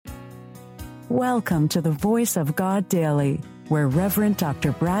Welcome to the Voice of God Daily, where Reverend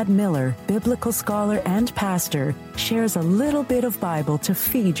Dr. Brad Miller, biblical scholar and pastor, shares a little bit of Bible to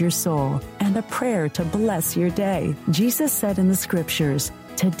feed your soul and a prayer to bless your day. Jesus said in the scriptures,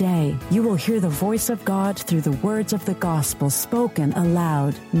 "Today you will hear the voice of God through the words of the gospel spoken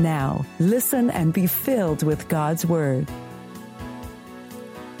aloud." Now, listen and be filled with God's word.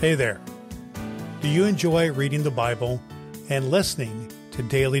 Hey there. Do you enjoy reading the Bible and listening to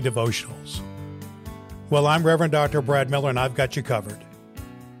daily devotionals? Well, I'm Reverend Dr. Brad Miller, and I've got you covered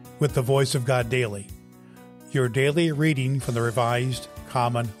with the Voice of God Daily, your daily reading from the Revised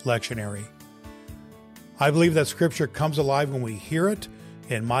Common Lectionary. I believe that Scripture comes alive when we hear it,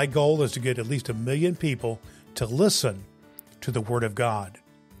 and my goal is to get at least 1 million people to listen to the Word of God.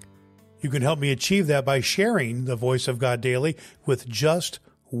 You can help me achieve that by sharing the Voice of God Daily with just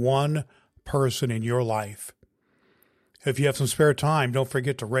one person in your life. If you have some spare time, don't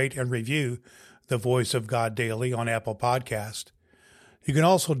forget to rate and review the Voice of God Daily on Apple Podcast. You can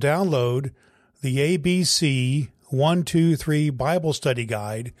also download the ABC 123 Bible Study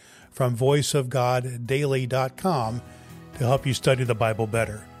Guide from voiceofgoddaily.com to help you study the Bible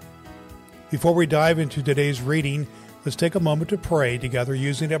better. Before we dive into today's reading, let's take a moment to pray together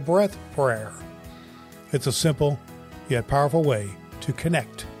using a breath prayer. It's a simple yet powerful way to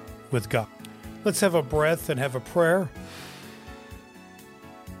connect with God. Let's have a breath and have a prayer.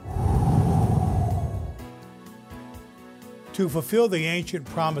 To fulfill the ancient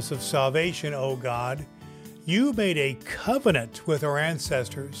promise of salvation, O God, you made a covenant with our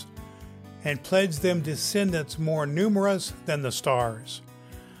ancestors and pledged them descendants more numerous than the stars.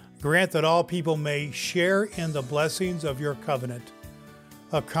 Grant that all people may share in the blessings of your covenant,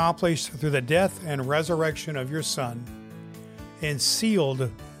 accomplished through the death and resurrection of your Son, and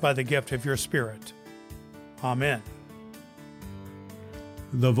sealed by the gift of your Spirit. Amen.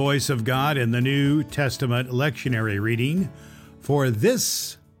 The Voice of God in the New Testament lectionary reading for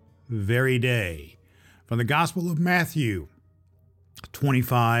this very day from the Gospel of Matthew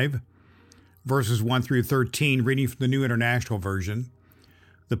 25, verses 1 through 13, reading from the New International Version,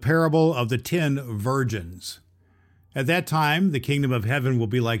 the parable of the 10 virgins. At that time, the kingdom of heaven will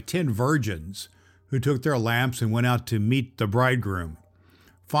be like 10 virgins who took their lamps and went out to meet the bridegroom.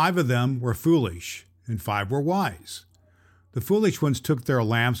 5 of them were foolish, and 5 were wise. The foolish ones took their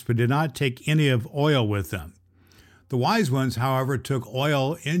lamps, but did not take any of oil with them. The wise ones, however, took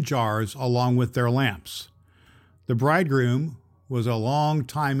oil in jars along with their lamps. The bridegroom was a long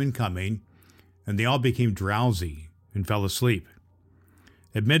time in coming, and they all became drowsy and fell asleep.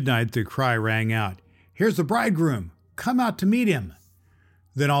 At midnight, the cry rang out, "Here's the bridegroom! Come out to meet him!"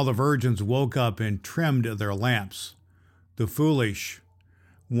 Then all the virgins woke up and trimmed their lamps. The foolish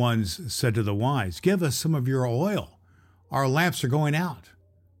ones said to the wise, "Give us some of your oil. Our lamps are going out."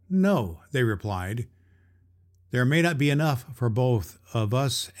 "No," they replied. "There may not be enough for both of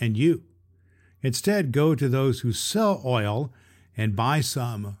us and you. Instead, go to those who sell oil and buy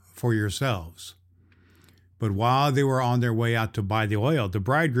some for yourselves." But while they were on their way out to buy the oil, the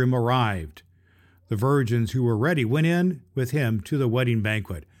bridegroom arrived. The virgins who were ready went in with him to the wedding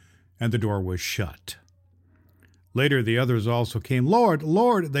banquet, and the door was shut. Later the others also came. "Lord,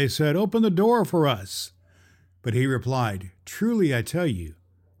 Lord," they said, "open the door for us." But he replied, "Truly I tell you,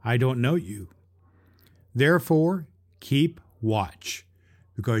 I don't know you. Therefore keep watch,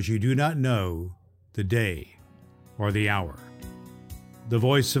 because you do not know the day or the hour." The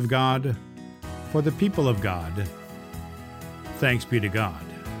voice of God for the people of God. Thanks be to God.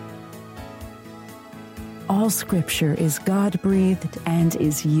 All Scripture is God-breathed and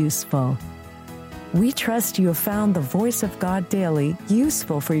is useful. We trust you have found the Voice of God Daily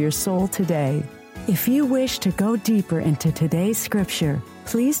useful for your soul today. If you wish to go deeper into today's Scripture,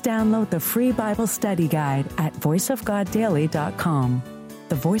 please download the free Bible study guide at voiceofgoddaily.com.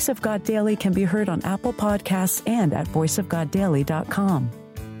 The Voice of God Daily can be heard on Apple Podcasts and at voiceofgoddaily.com.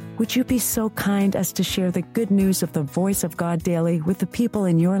 Would you be so kind as to share the good news of the Voice of God Daily with the people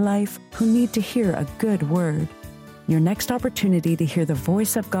in your life who need to hear a good word? Your next opportunity to hear the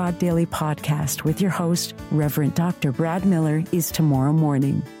Voice of God Daily podcast with your host, Reverend Dr. Brad Miller, is tomorrow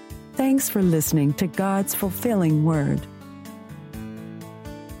morning. Thanks for listening to God's fulfilling Word.